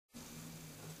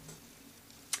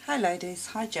Hi ladies,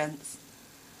 hi gents.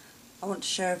 I want to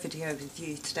share a video with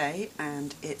you today,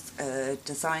 and it's a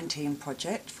design team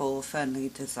project for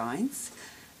Fernli Designs,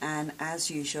 and as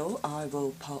usual I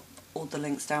will pop all the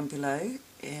links down below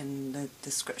in the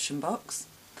description box.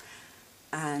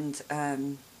 And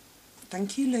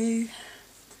thank you, Lou.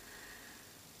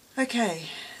 Okay,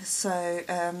 so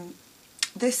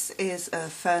this is a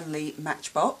Fernli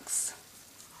Matchbox.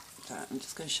 So I'm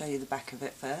just going to show you the back of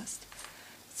it first.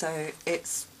 So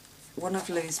it's one of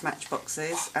Lou's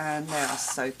Matchboxes, and they are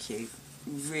so cute,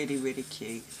 really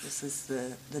cute. This is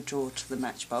the drawer to the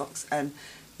Matchbox, and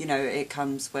you know it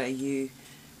comes where you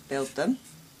build them,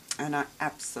 and I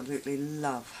absolutely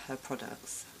love her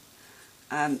products.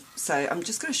 So I'm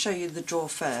just going to show you the drawer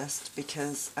first,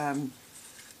 because I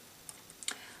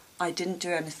didn't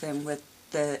do anything with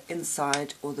the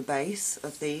inside or the base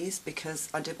of these, because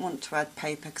I didn't want to add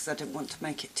paper, because I didn't want to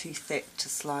make it too thick to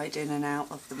slide in and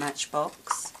out of the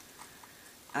Matchbox.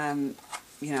 You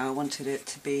know, I wanted it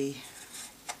to be,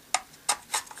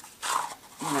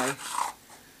 you know,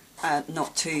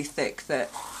 not too thick that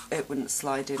it wouldn't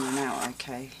slide in and out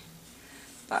okay.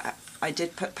 But I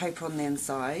did put paper on the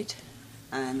inside,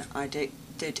 and I did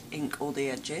ink all the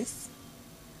edges,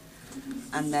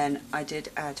 and then I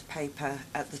did add paper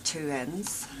at the two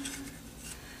ends,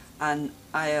 and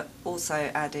I also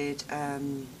added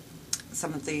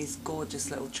some of these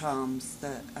gorgeous little charms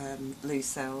that Lou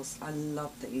sells. I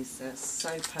love these, they're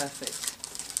so perfect.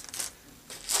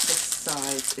 This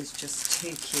size is just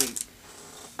too cute.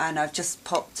 And I've just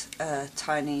popped a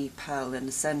tiny pearl in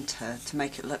the centre to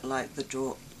make it look like the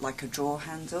drawer, like a drawer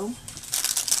handle.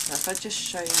 So if I just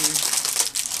show you,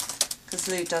 because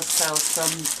Lou does sell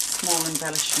some small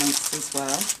embellishments as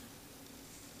well.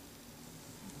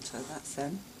 So that's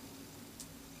them.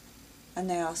 And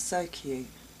they are so cute.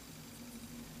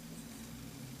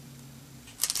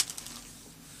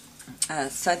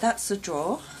 So that's the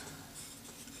drawer,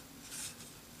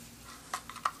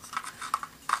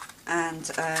 and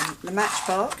the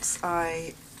Matchbox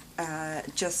I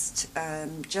just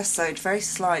sewed very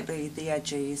slightly the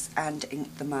edges and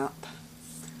inked them up,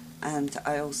 and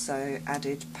I also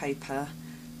added paper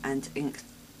and inked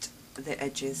the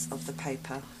edges of the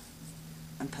paper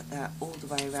and put that all the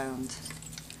way around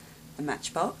the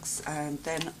Matchbox. And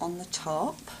then on the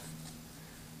top,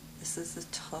 this is the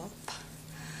top.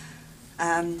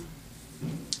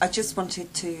 I just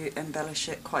wanted to embellish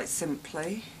it quite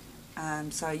simply,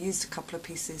 so I used a couple of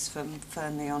pieces from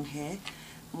Fernli on here.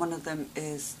 One of them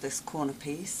is this corner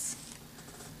piece,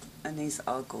 and these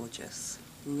are gorgeous,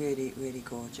 really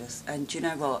gorgeous. And do you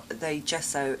know what, they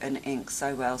gesso and ink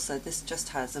so well. So this just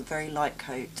has a very light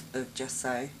coat of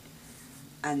gesso,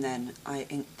 and then I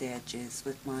inked the edges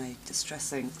with my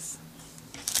distress inks.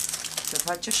 So if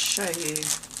I just show you,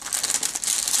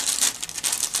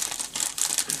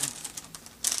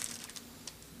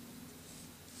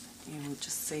 you'll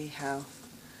just see how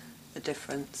the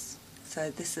difference. So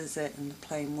this is it in the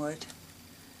plain wood,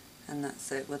 and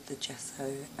that's it with the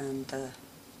gesso and the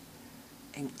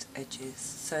inked edges.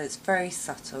 So it's very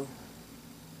subtle,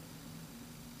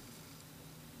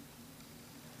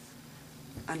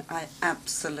 and I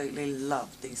absolutely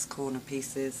love these corner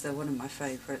pieces. They're one of my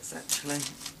favourites actually.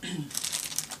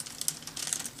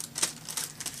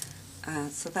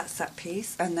 So that's that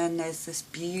piece, and then there's this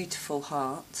beautiful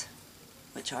heart,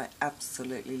 which I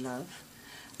absolutely love,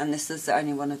 and this is the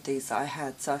only one of these that I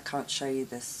had, so I can't show you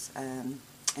this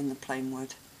in the plain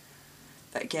wood.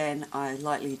 But again, I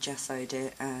lightly gessoed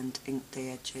it and inked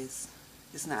the edges.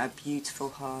 Isn't that a beautiful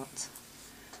heart?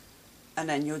 And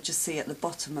then you'll just see at the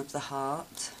bottom of the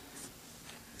heart,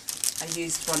 I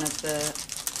used one of the,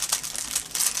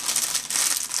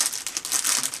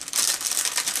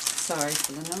 sorry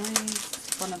for the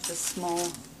noise, one of the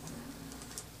small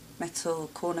metal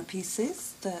corner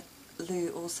pieces that Lou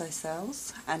also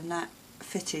sells, and that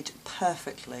fitted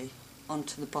perfectly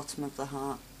onto the bottom of the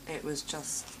heart. It was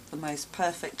just the most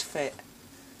perfect fit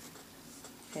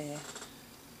here.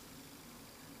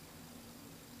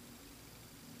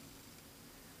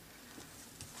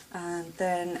 And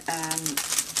then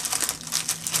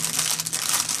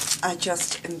I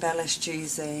just embellished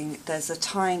using, there's a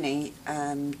tiny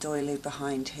doily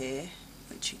behind here,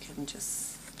 which you can just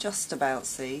about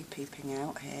see peeping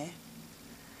out here.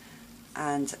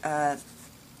 And I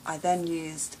then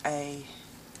used a,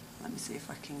 let me see if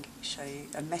I can show you,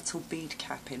 a metal bead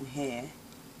cap in here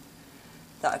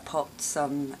that I popped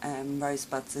some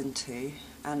rosebuds into,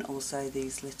 and also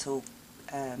these little,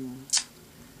 they're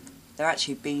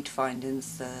actually bead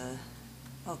findings,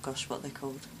 oh gosh, what are they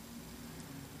called,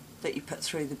 that you put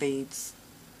through the beads.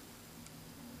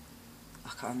 I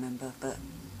can't remember, but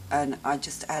and I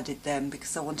just added them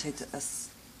because I wanted a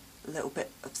little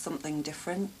bit of something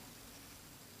different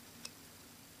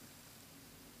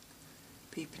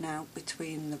peeping out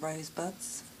between the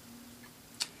rosebuds.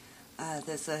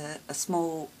 There's a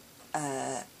small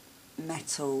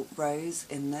metal rose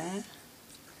in there,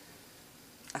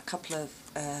 a couple of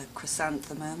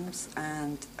chrysanthemums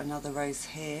and another rose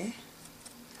here.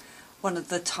 One of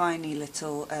the tiny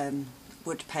little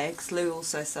wood pegs, Lou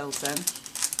also sells them,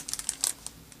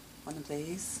 one of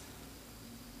these.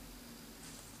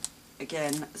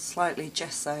 Again, slightly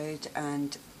gessoed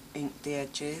and inked the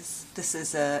edges. This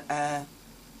is a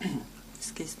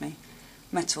excuse me,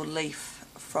 metal leaf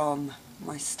from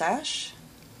my stash.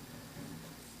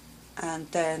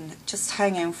 And then just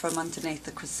hanging from underneath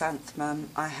the chrysanthemum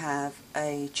I have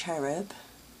a cherub,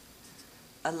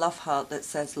 a love heart that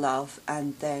says love,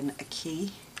 and then a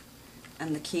key.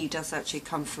 And the key does actually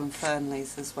come from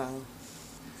Fernli's as well,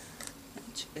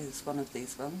 which is one of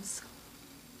these ones.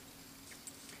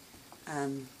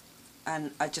 And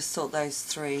I just thought those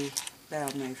three, they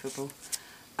are movable,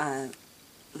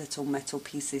 little metal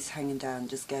pieces hanging down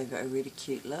just gave it a really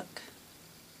cute look.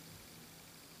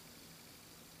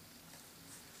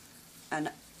 And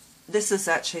this is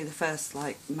actually the first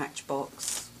like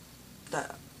Matchbox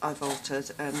that I've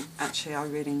altered, and actually I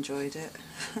really enjoyed it.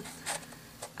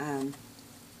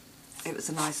 It was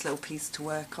a nice little piece to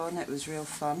work on, it was real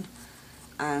fun,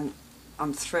 and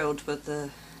I'm thrilled with the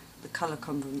colour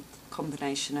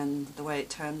combination and the way it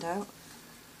turned out.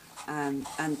 And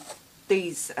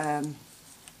these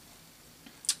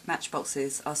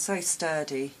Matchboxes are so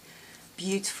sturdy,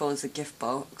 beautiful as a gift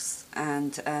box,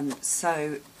 and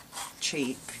so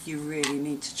cheap. You really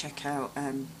need to check out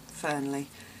Fernli.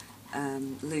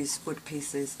 Loose wood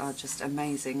pieces are just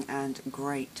amazing and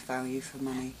great value for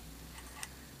money.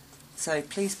 So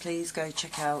please go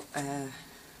check out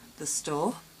the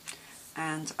store,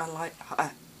 and I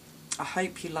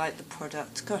hope you like the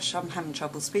product. Gosh, I'm having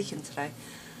trouble speaking today.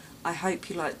 I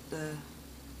hope you like the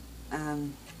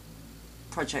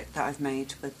project that I've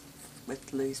made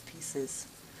with loose pieces.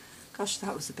 Gosh,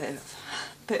 that was a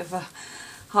bit of a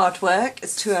hard work.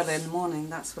 It's too early in the morning,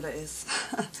 that's what it is.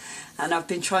 And I've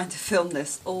been trying to film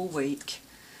this all week,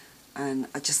 and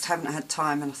I just haven't had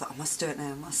time, and I thought I must do it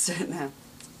now.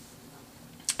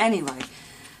 Anyway,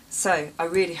 so I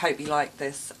really hope you like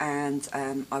this, and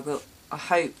I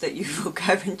hope that you will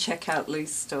go and check out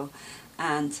Lou's store,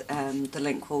 and the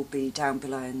link will be down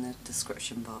below in the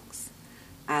description box.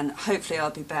 And hopefully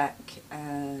I'll be back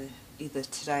either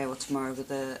today or tomorrow with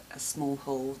a small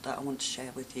haul that I want to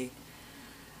share with you.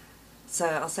 So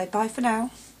I'll say bye for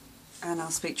now, and I'll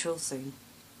speak to you all soon.